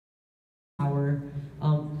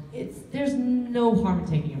there's no harm in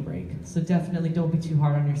taking a break. So definitely don't be too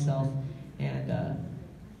hard on yourself. And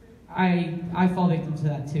I fall victim to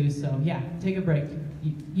that too. So yeah, take a break.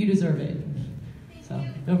 You deserve it. So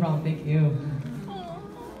no problem. Thank you.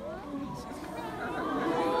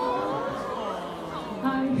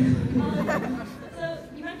 Hi. So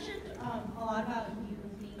you mentioned a lot about you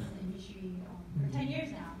being in the industry for 10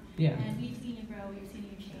 years now. Yeah. And we've seen you grow, we've seen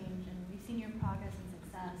you change, and we've seen your progress and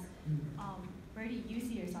success. Where do you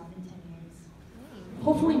see yourself in 10 years?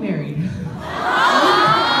 Hopefully married.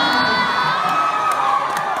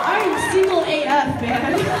 I'm single AF,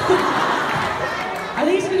 man. I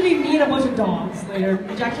think it's gonna be me and a bunch of dogs later.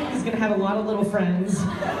 Jackson is gonna have a lot of little friends.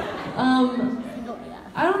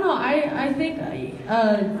 I don't know. I think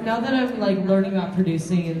now that I'm like learning about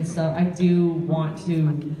producing and stuff, I do want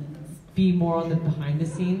to be more on the behind the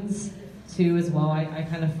scenes too as well. I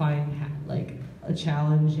kind of find like a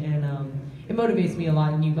challenge, and it motivates me a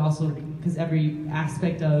lot. And you also, because every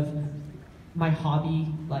aspect of my hobby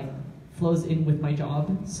like flows in with my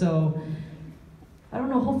job. So I don't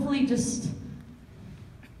know. Hopefully, just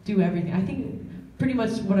do everything. I think pretty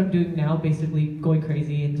much what I'm doing now, basically going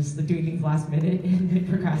crazy and just doing things last minute and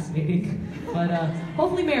procrastinating. But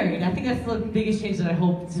hopefully married. I think that's the biggest change that I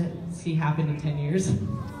hope to see happen in 10 years.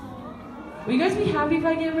 Will you guys be happy if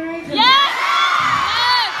I get married? Yes!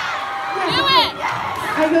 Yes! Do it!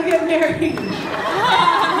 I go get married.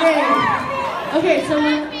 Yay. Okay, so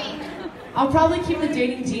I'll probably keep the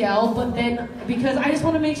dating DL, but then, because I just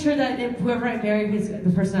want to make sure that if whoever I marry is the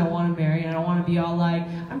person I want to marry, and I don't want to be all like,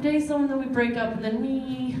 I'm dating someone, then we break up, and then we,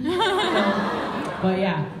 you know. But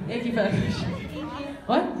yeah, thank you for that question.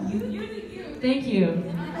 What? Thank you.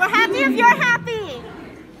 We're happy if you're happy.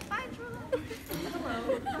 Bye, Trula.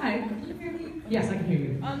 Hello. Hi. Can you hear me? Yes, I can hear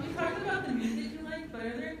you. You talked about the music you like, but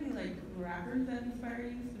are there any like rappers that inspire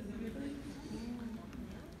you specifically?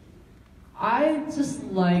 I just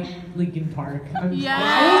like Linkin Park. Yeah.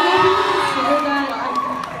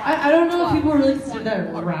 I don't know if people really consider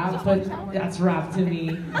that rap, but that's rap to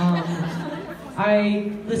me.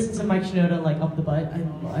 I listen to Mike Shinoda like up the butt. I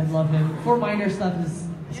love him. For Minor stuff is,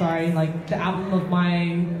 sorry, like the album of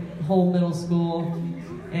my whole middle school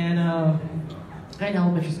and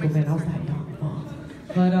elementary school, man, I was that young.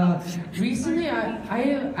 But recently,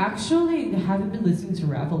 I actually haven't been listening to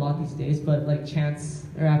rap a lot these days, but like Chance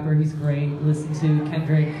the Rapper, he's great. Listen to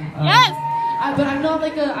Kendrick. Yes! But I'm not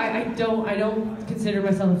like I don't consider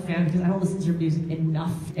myself a fan because I don't listen to music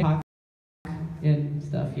enough and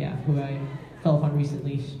stuff, yeah, who I fell upon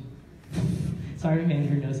recently. Sorry, my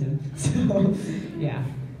manager knows him. So, yeah,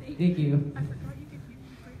 thank you.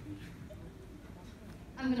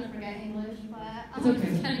 I'm gonna forget English, but It's I'm okay.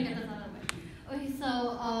 just trying to get this out of the way. Okay, so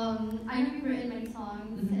I know you've written many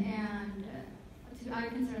songs, and I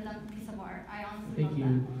consider them a piece of art. I honestly Thank love you.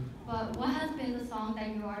 them. But what has been the song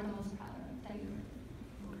that you are the most proud of that you've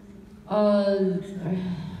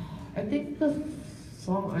written? I think the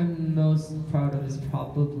song I'm most proud of is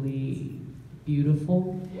probably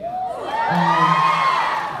Beautiful.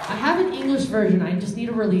 I have an English version, I just need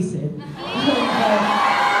to release it.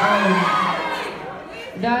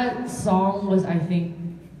 That song was, I think,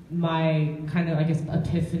 my kind of, I guess,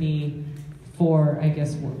 epiphany for, I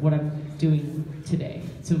guess, what I'm doing today.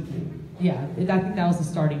 So, yeah, I think that was the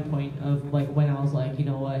starting point of like when I was like, you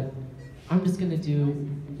know what, I'm just gonna do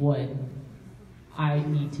what I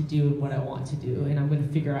need to do and what I want to do, and I'm gonna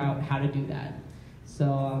figure out how to do that.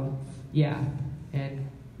 So, yeah, and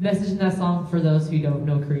message in that song for those who don't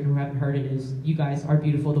know Korean or haven't heard it is, you guys are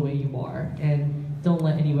beautiful the way you are, and don't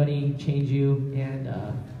let anybody change you, and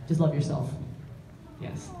just love yourself.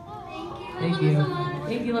 Yes. Thank you. Thank you. I love you so much.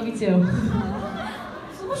 Thank you, love you too.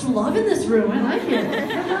 So much love in this room, I like it.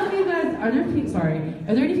 I love you guys. Are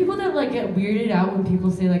there any people that like get weirded out when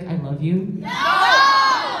people say like, I love you? No!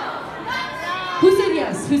 Who said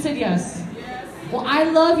yes? Who said yes? Well, I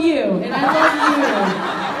love you, and I love you.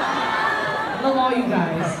 I love all you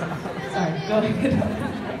guys. Sorry, go ahead.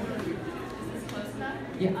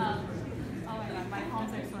 Yeah. Oh my god, my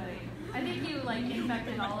palms are sweaty. I think you like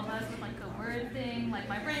infected all of us with like the word thing. Like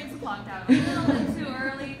my brain's clocked out a little bit too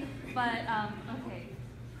early. But okay.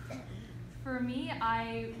 For me,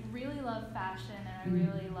 I really love fashion and I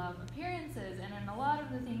really love appearances. And in a lot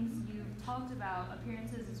of the things you've talked about,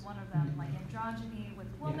 appearances is one of them, like androgyny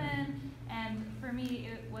with women. And for me,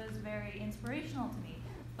 it was very inspirational to me.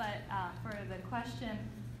 But for the question,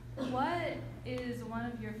 what is one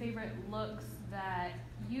of your favorite looks that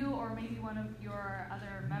you or maybe one of your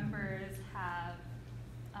other members have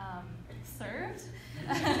served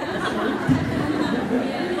in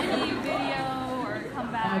any video or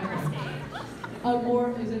comeback or stage?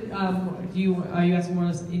 Or is it? Are you asking more or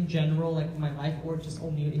less in general, like my life, or just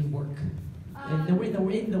only in work? In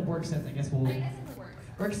the work sense, I guess. I guess in the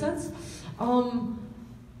Work sense?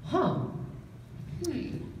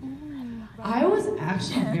 I was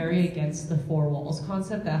actually very against the four walls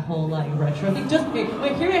concept, that whole like retro thing. Just wait,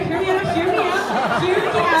 hear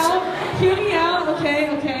me out,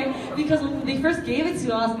 okay? Because when they first gave it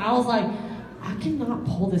to us, I was like, I cannot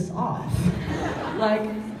pull this off. Like,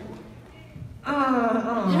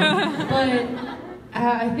 but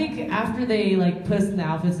I think after they like put us in the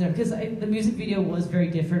outfits there, because the music video was very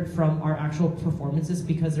different from our actual performances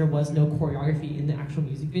because there was no choreography in the actual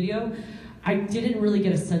music video. I didn't really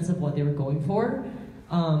get a sense of what they were going for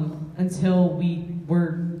until we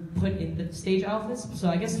were put in the stage outfits. So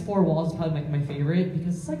I guess Four Walls is probably like my favorite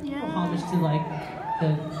because it's like a little homage to like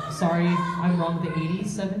the, sorry, I'm wrong, the 80s,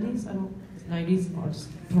 70s, 90s, I'll just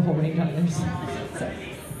put a whole range out there.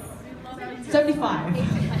 75.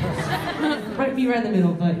 Right, me right in the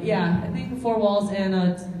middle, but yeah, I think Four Walls and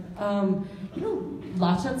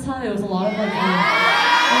La Chanza, it was a lot of like,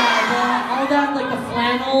 all that, like the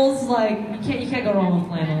flannels, like you can't go wrong with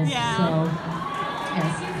flannels. Yeah. So,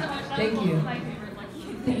 yes, thank you.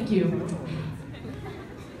 Thank you.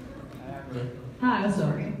 Hi, what's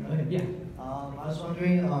up? Okay, yeah. I was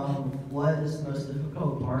wondering, what is the most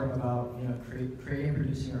difficult part about creating and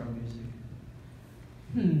producing your own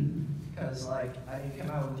music? Because like I came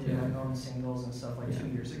out with my own singles and stuff like 2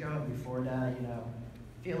 years ago, and before that, I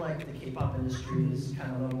feel like the K-pop industry is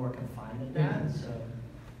kind of a little more confined than that. So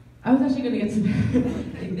I was actually going to get to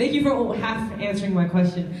that. Thank you for half answering my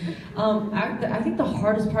question. I think the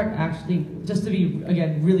hardest part, actually, just to be,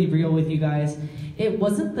 again, really real with you guys, it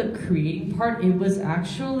wasn't the creating part. It was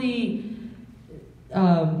actually,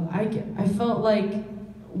 I felt like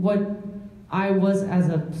what I was as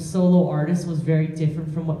a solo artist was very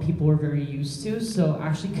different from what people were very used to. So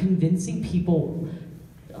actually convincing people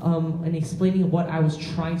and explaining what I was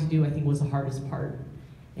trying to do, I think was the hardest part.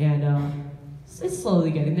 And it's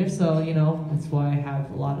slowly getting there, so that's why I have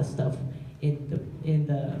a lot of stuff in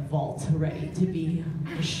the vault ready to be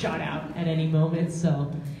shot out at any moment.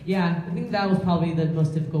 So yeah, I think that was probably the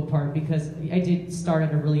most difficult part because I did start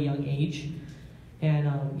at a really young age, and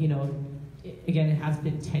again, it has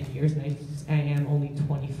been 10 years, and I am only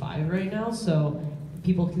 25 right now, so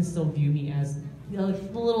people can still view me as the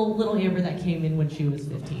little Amber that came in when she was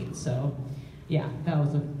 15. So yeah, that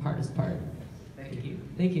was the hardest part. Thank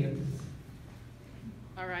you.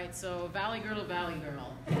 All right, so Valley Girl to Valley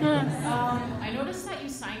Girl. I noticed that you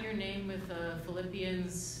signed your name with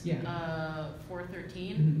Philippians 4:13.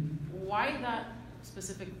 Mm-hmm. Why that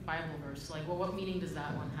specific Bible verse? Like, what meaning does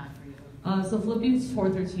that one have for you? So Philippians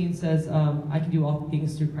 4:13 says, I can do all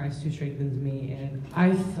things through Christ who strengthens me. And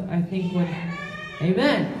I think when,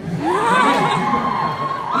 amen.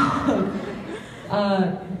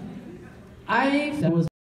 I was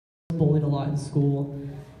bullied a lot in school,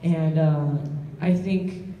 and I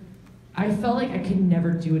think I felt like I could never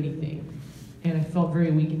do anything, and I felt very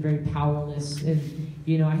weak and very powerless. And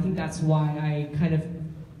I think that's why I kind of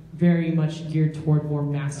very much geared toward more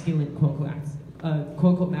masculine, quote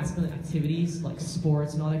unquote masculine activities like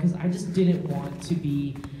sports and all that, because I just didn't want to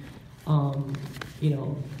be,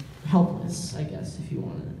 helpless, I guess,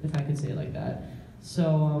 if I could say it like that.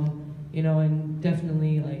 So, and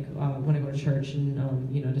definitely like when I go to church and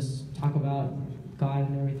just talk about God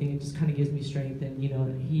and everything, it just kind of gives me strength. And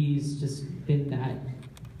He's just been that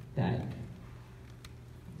guy.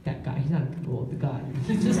 He's not the God.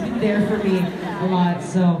 He's just been there for me a lot.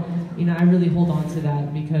 So I really hold on to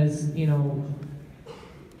that because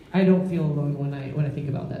I don't feel alone when I think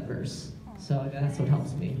about that verse. So that's what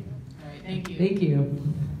helps me. All right, thank you. Thank you.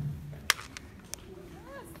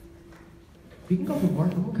 We can go for more.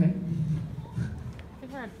 I'm okay.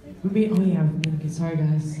 Oh yeah. Okay, sorry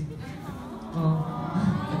guys.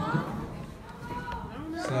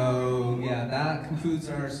 So yeah, that concludes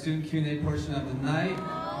our student Q&A portion of the night.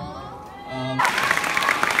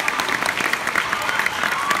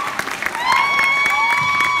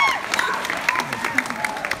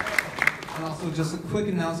 And also just a quick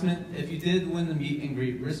announcement, if you did win the meet and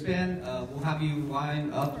greet wristband, we'll have you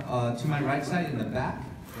line up to my right side in the back.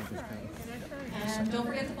 And don't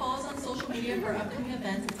forget to follow us on social media for upcoming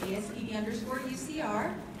events. It's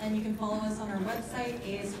ASPD_UCR, and you can follow us on our website,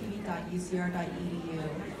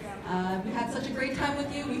 aspd.ucr.edu. We had such a great time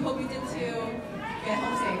with you. We hope you did too. Get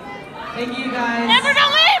home safe. Thank you guys. Never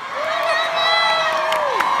don't leave!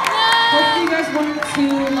 Hopefully you guys weren't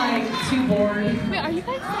too bored. Wait, are you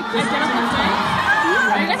guys identical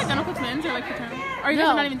twins? Are you guys identical twins or fraternal? Or are you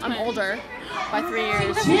guys not even twins? I'm older by 3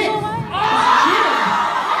 years. Shit! Oh, shit!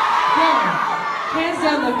 Yo. hands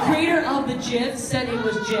down, the creator of the GIF said it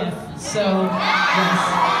was GIF. So, yes.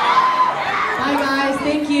 Bye guys,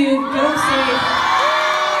 thank you. Get home safe.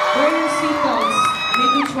 Wear your seatbelts.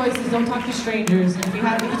 Make good choices. Don't talk to strangers. If you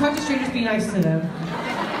talk to strangers, be nice to them.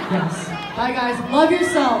 Yes. Bye guys. Love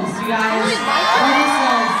yourselves, you guys. Love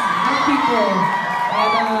yourselves. Love people.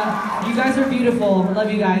 And you guys are beautiful.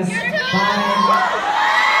 Love you guys. Bye.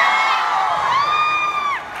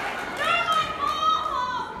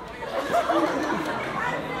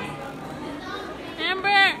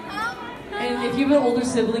 And if you have an older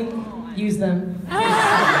sibling, use them. my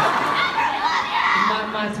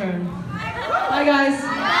turn. Bye, guys.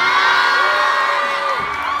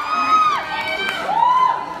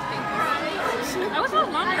 I was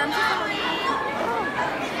not longer. I'm so sorry.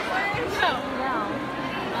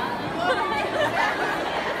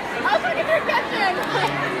 I was looking for a question.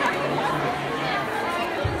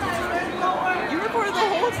 You recorded the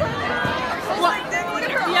whole time?